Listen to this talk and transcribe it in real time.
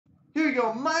Here we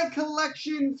go. My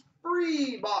Collection's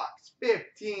free box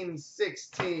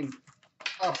 15/16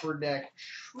 Upper Deck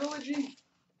Trilogy.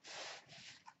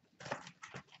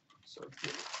 So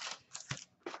good.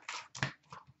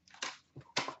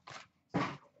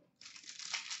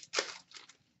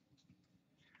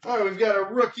 All right, we've got a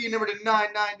rookie number to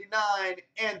 999,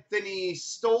 Anthony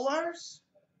Stolarz.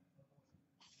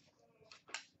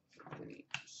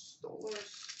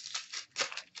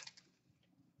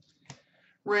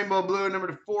 Rainbow blue number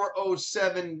to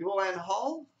 407, Glenn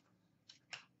Hall.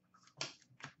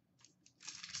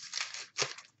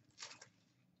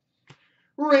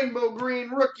 Rainbow green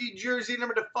rookie jersey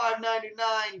number to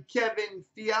 599, Kevin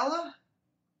Fiala.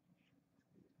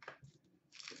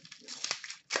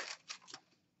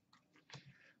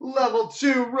 Level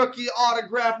 2 rookie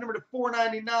autograph number to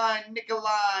 499,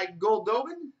 Nikolai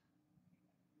Goldobin.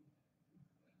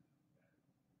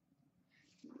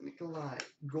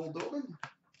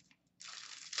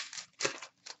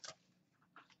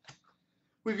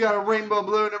 We've got a rainbow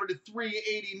blue number to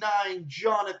 389,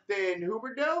 Jonathan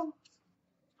Huberdeau.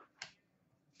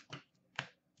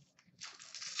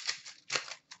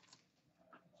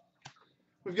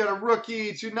 We've got a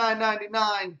rookie to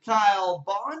 999, Kyle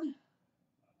Bond.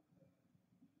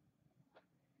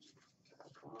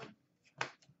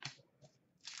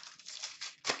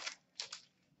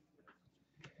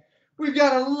 We've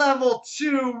got a level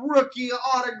 2 rookie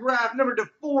autograph number to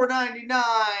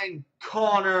 499,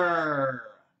 Connor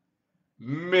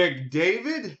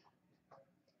McDavid.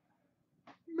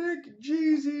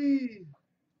 McJeezy.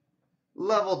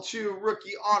 Level 2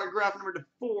 rookie autograph number to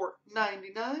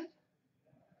 499.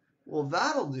 Well,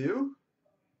 that'll do.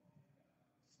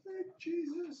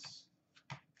 Jesus.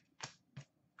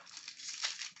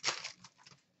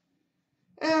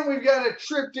 And we've got a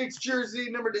Triptychs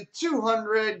jersey number to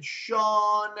 200,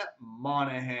 Sean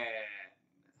Monahan.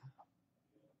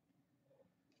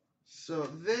 So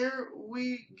there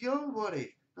we go,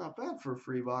 buddy. Not bad for a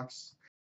free box.